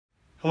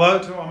Hello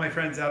to all my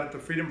friends out at the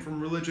Freedom from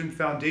Religion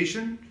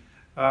Foundation.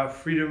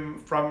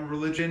 Freedom from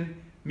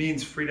religion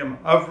means freedom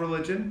of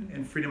religion,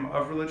 and freedom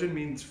of religion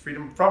means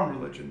freedom from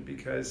religion,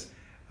 because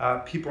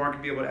people aren't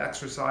going to be able to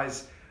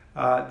exercise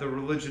the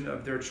religion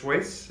of their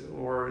choice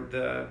or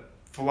the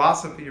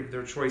philosophy of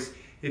their choice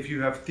if you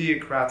have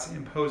theocrats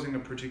imposing a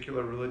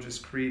particular religious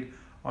creed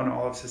on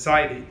all of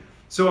society.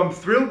 So I'm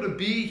thrilled to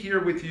be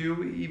here with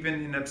you, even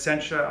in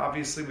absentia.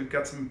 Obviously, we've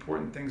got some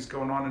important things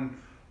going on in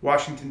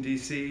Washington,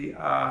 D.C.,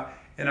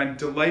 and I'm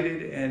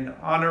delighted and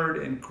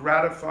honored and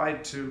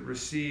gratified to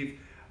receive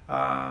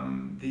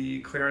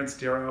the Clarence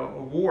Darrow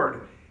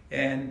Award.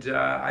 And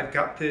I've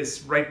got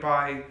this right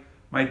by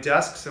my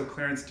desk, so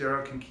Clarence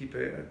Darrow can keep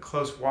a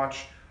close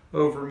watch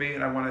over me.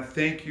 And I want to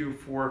thank you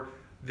for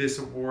this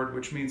award,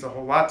 which means a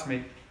whole lot to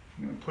me.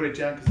 I'm going to put it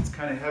down because it's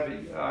kind of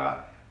heavy.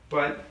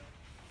 But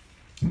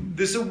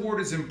this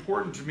award is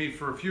important to me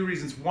for a few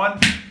reasons.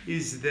 One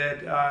is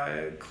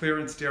that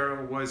Clarence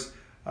Darrow was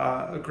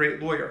a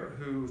great lawyer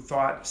who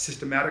thought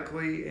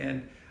systematically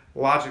and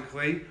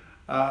logically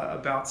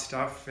about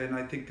stuff, and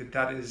I think that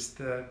that is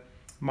the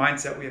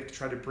mindset we have to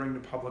try to bring to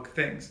public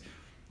things.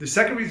 The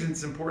second reason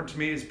it's important to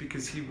me is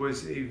because he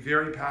was a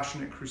very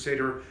passionate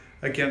crusader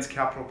against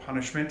capital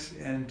punishment,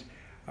 and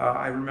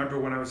I remember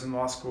when I was in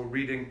law school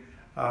reading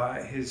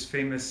his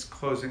famous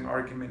closing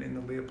argument in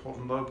the Leopold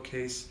and Loeb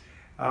case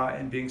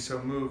and being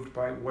so moved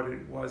by what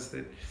it was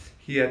that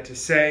he had to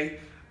say.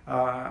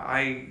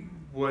 I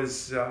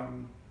was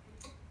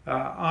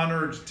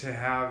honored to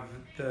have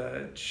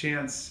the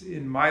chance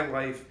in my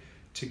life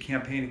to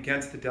campaign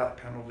against the death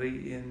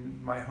penalty in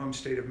my home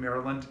state of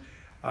Maryland.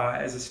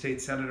 As a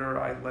state senator,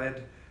 I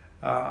led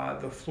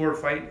the floor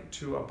fight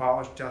to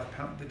abolish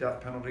the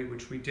death penalty,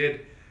 which we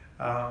did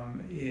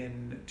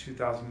in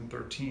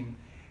 2013.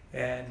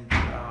 And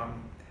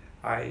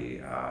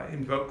I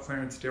invoked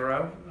Clarence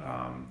Darrow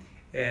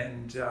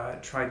and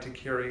tried to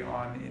carry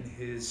on in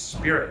his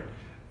spirit.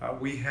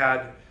 We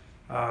had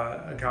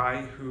a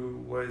guy who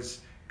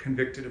was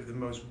convicted of the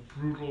most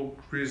brutal,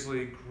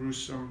 grisly,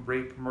 gruesome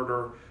rape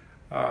murder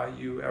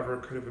you ever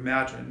could have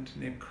imagined,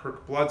 named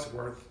Kirk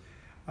Bloodsworth,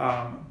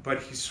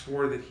 but he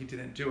swore that he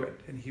didn't do it,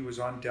 and he was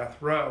on death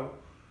row,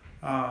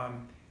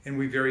 and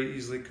we very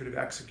easily could have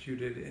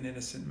executed an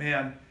innocent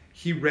man.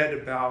 He read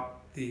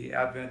about the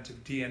advent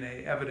of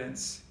DNA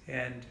evidence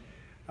and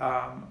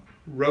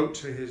wrote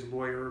to his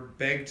lawyer,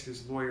 begged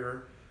his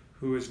lawyer,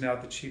 who is now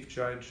the chief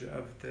judge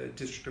of the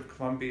District of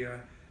Columbia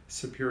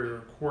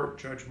Superior Court,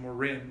 Judge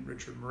Morin,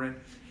 Richard Morin.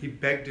 He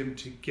begged him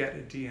to get a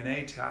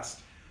DNA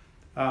test.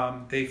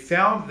 They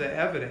found the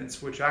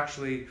evidence, which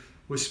actually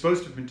was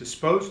supposed to have been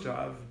disposed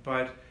of,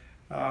 but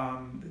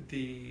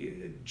the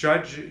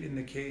judge in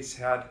the case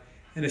had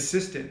an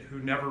assistant who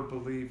never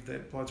believed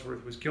that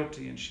Bloodsworth was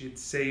guilty, and she had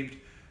saved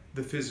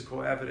the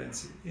physical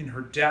evidence in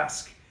her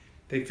desk.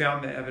 They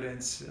found the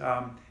evidence,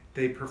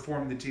 they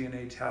performed the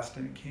DNA test,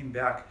 and it came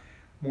back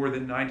more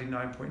than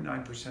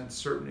 99.9%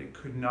 certain it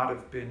could not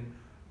have been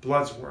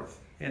Bloodsworth.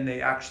 And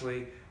they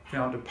actually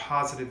found a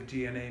positive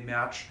DNA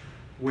match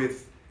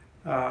with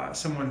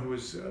someone who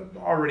was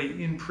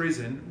already in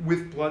prison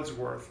with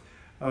Bloodsworth,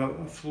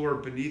 a floor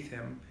beneath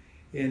him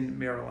in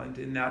Maryland,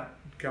 and that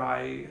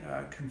guy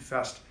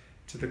confessed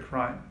to the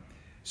crime.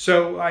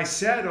 So I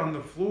said on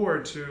the floor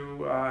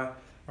to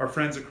our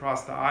friends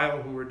across the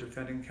aisle who were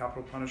defending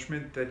capital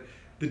punishment that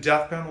the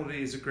death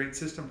penalty is a great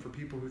system for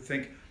people who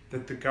think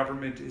that the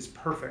government is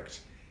perfect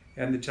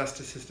and the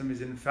justice system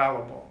is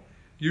infallible.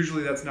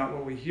 Usually that's not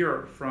what we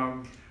hear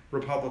from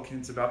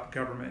Republicans about the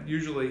government.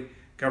 Usually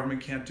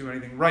government can't do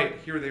anything right.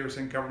 Here they were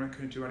saying government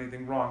couldn't do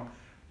anything wrong.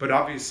 But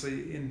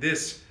obviously in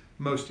this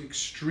most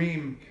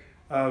extreme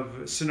of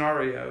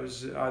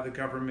scenarios, the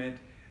government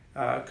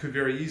could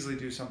very easily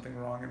do something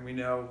wrong, and we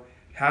know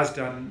has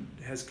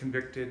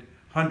convicted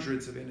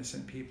hundreds of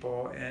innocent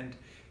people, and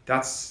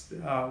that's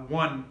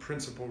one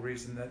principal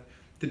reason that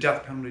the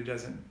death penalty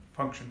doesn't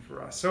function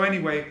for us. So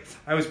anyway,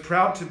 I was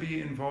proud to be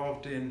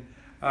involved in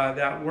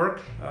that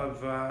work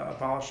of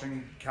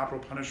abolishing capital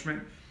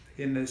punishment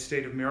in the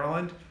state of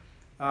Maryland.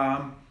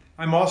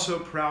 I'm also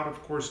proud,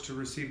 of course, to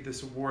receive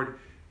this award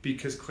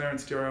because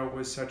Clarence Darrow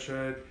was such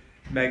a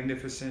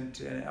magnificent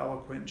and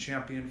eloquent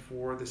champion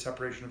for the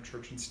separation of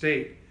church and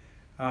state.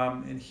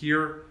 And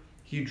here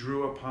he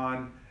drew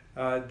upon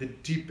the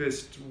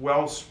deepest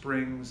well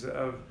springs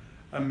of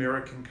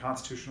American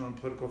constitutional and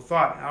political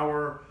thought.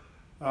 Our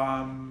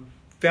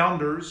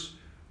founders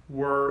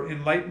were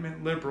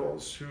Enlightenment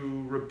liberals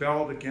who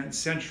rebelled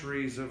against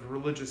centuries of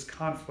religious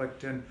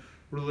conflict and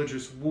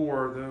religious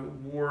war, the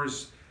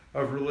wars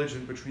of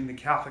religion between the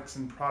Catholics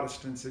and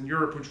Protestants in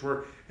Europe, which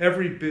were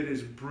every bit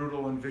as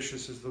brutal and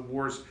vicious as the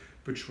wars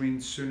between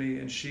Sunni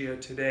and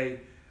Shia today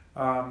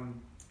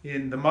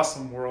in the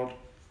Muslim world.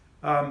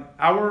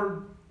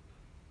 Our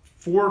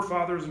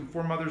forefathers and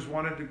foremothers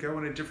wanted to go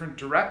in a different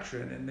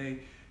direction, and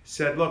they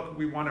said, look,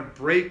 we want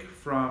to break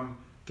from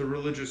the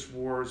religious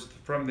wars,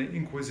 from the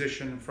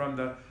Inquisition, from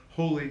the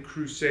Holy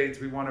Crusades.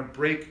 We want to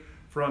break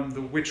from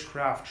the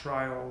witchcraft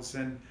trials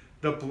and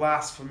the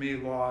blasphemy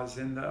laws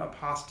and the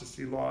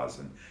apostasy laws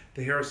and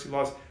the heresy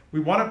laws. We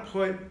want to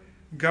put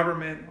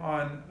government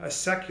on a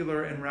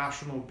secular and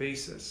rational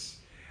basis.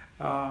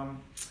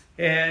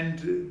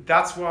 And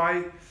that's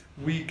why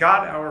we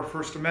got our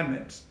First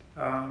Amendment.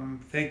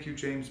 Thank you,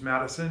 James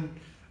Madison.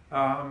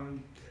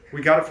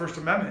 We got a First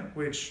Amendment,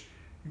 which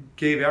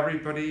gave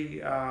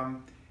everybody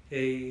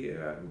a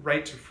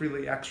right to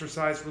freely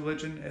exercise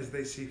religion as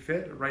they see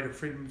fit, a right of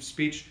freedom of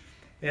speech,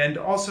 and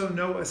also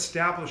no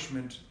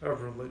establishment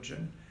of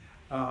religion.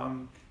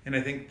 And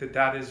I think that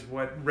that is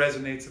what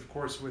resonates, of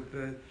course, with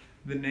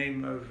the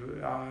name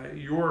of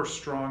your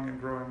strong and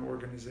growing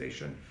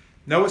organization.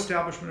 No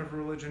establishment of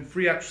religion,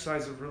 free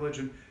exercise of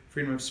religion,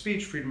 freedom of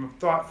speech, freedom of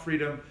thought,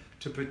 freedom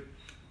to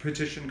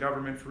petition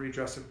government for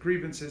redress of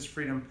grievances,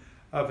 freedom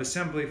of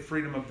assembly,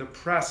 freedom of the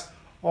press,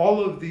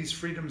 all of these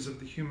freedoms of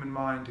the human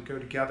mind to go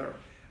together.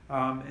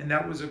 And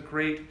that was a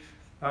great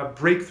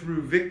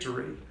breakthrough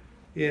victory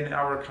in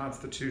our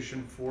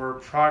Constitution for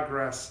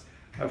progress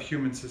of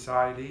human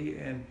society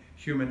and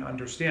human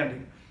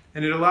understanding.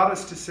 And it allowed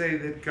us to say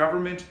that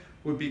government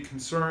would be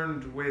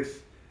concerned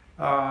with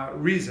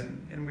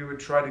reason, and we would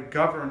try to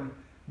govern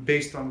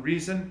based on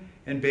reason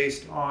and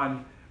based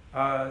on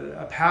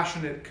a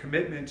passionate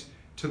commitment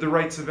to the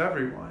rights of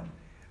everyone.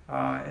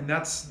 And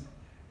that's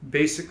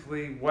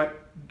basically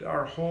what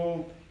our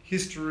whole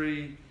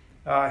history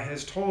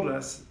has told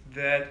us,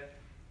 that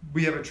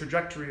we have a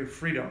trajectory of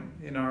freedom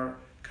in our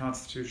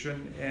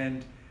Constitution,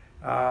 and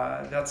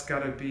that's got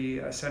to be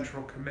a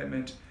central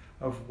commitment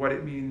of what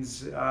it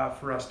means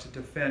for us to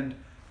defend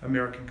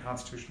American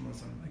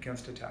constitutionalism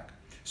against attack.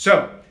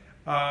 So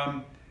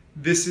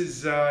this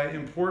is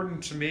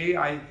important to me.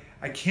 I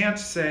can't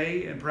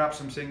say, and perhaps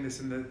I'm saying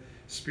this in the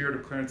spirit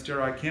of Clarence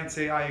Darrow, I can't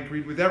say I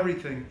agreed with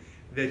everything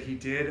that he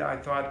did. I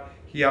thought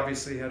he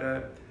obviously had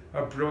a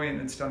brilliant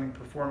and stunning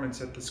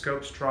performance at the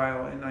Scopes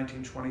trial in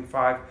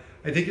 1925.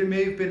 I think it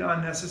may have been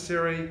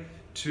unnecessary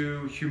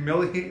to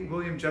humiliate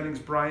William Jennings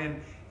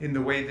Bryan in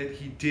the way that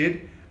he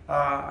did.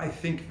 I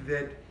think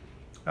that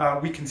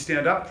we can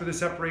stand up for the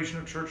separation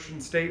of church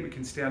and state. We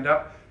can stand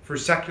up for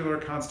secular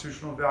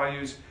constitutional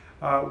values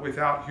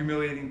without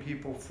humiliating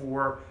people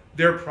for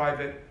their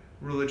private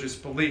religious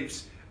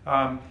beliefs.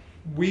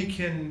 We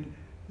can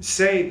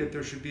say that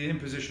there should be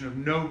imposition of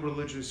no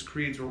religious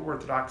creeds or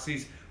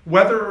orthodoxies,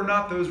 whether or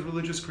not those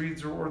religious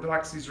creeds or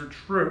orthodoxies are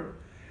true.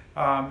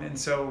 And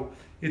so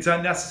it's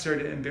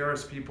unnecessary to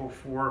embarrass people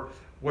for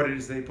what it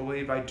is they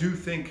believe. I do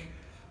think,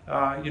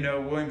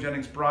 William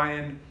Jennings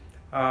Bryan,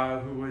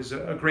 who was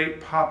a great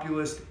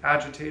populist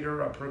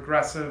agitator, a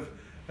progressive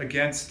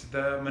against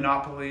the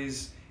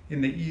monopolies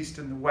in the East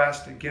and the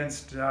West,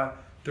 against the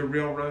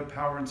railroad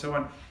power and so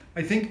on.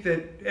 I think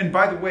that, and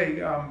by the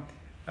way,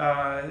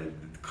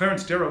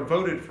 Clarence Darrow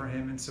voted for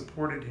him and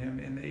supported him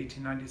in the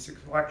 1896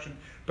 election.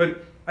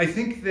 But I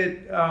think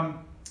that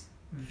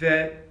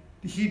that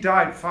he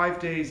died 5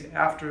 days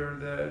after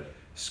the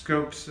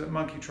Scopes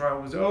monkey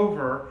trial was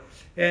over,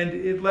 and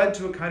it led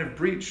to a kind of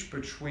breach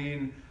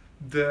between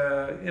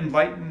the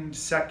enlightened,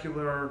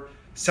 secular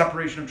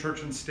separation of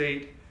church and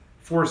state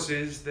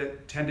forces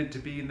that tended to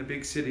be in the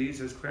big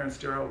cities, as Clarence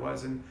Darrow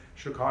was in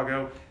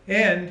Chicago,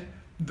 and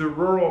the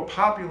rural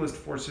populist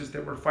forces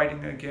that were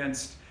fighting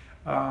against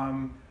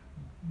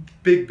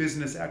big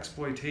business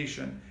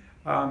exploitation.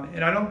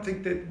 And I don't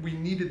think that we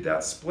needed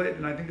that split,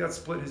 and I think that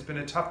split has been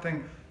a tough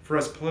thing for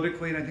us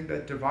politically, and I think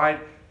that divide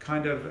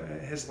kind of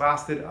has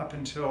lasted up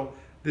until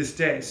this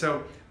day.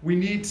 So we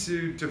need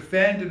to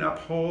defend and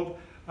uphold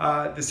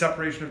the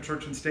separation of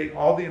church and state,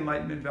 all the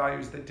Enlightenment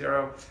values that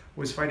Darrow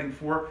was fighting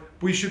for.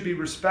 We should be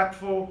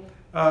respectful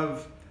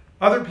of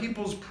other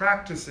people's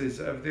practices,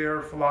 of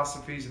their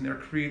philosophies and their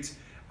creeds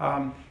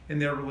and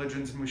their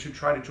religions, and we should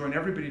try to join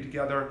everybody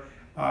together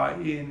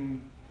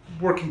in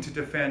working to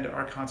defend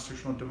our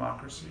constitutional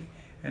democracy.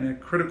 And a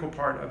critical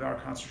part of our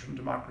constitutional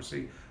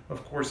democracy,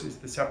 of course, is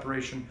the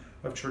separation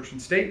of church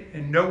and state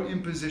and no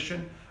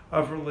imposition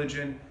of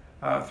religion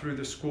through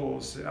the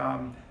schools.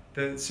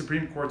 The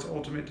Supreme Court's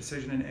ultimate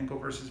decision in Engel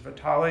versus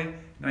Vitale,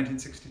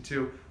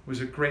 1962, was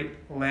a great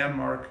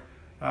landmark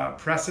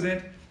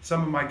precedent.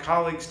 Some of my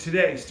colleagues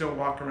today still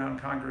walk around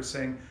Congress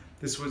saying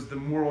this was the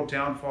moral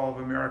downfall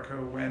of America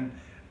when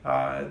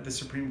the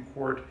Supreme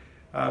Court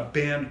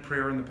banned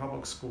prayer in the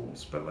public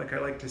schools. But like I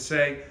like to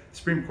say, the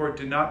Supreme Court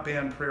did not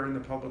ban prayer in the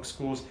public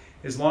schools.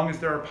 As long as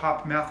there are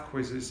pop math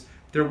quizzes,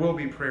 there will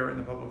be prayer in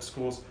the public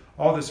schools.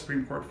 All the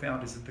Supreme Court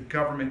found is that the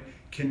government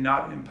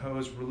cannot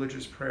impose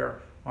religious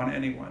prayer on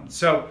anyone.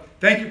 So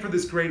thank you for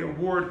this great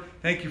award.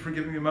 Thank you for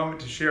giving me a moment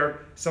to share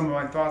some of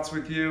my thoughts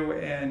with you.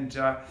 And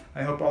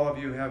I hope all of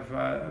you have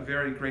a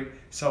very great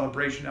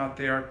celebration out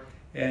there.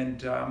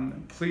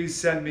 And please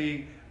send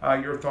me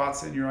your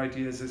thoughts and your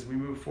ideas as we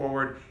move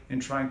forward in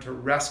trying to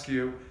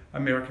rescue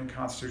American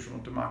constitutional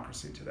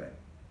democracy today.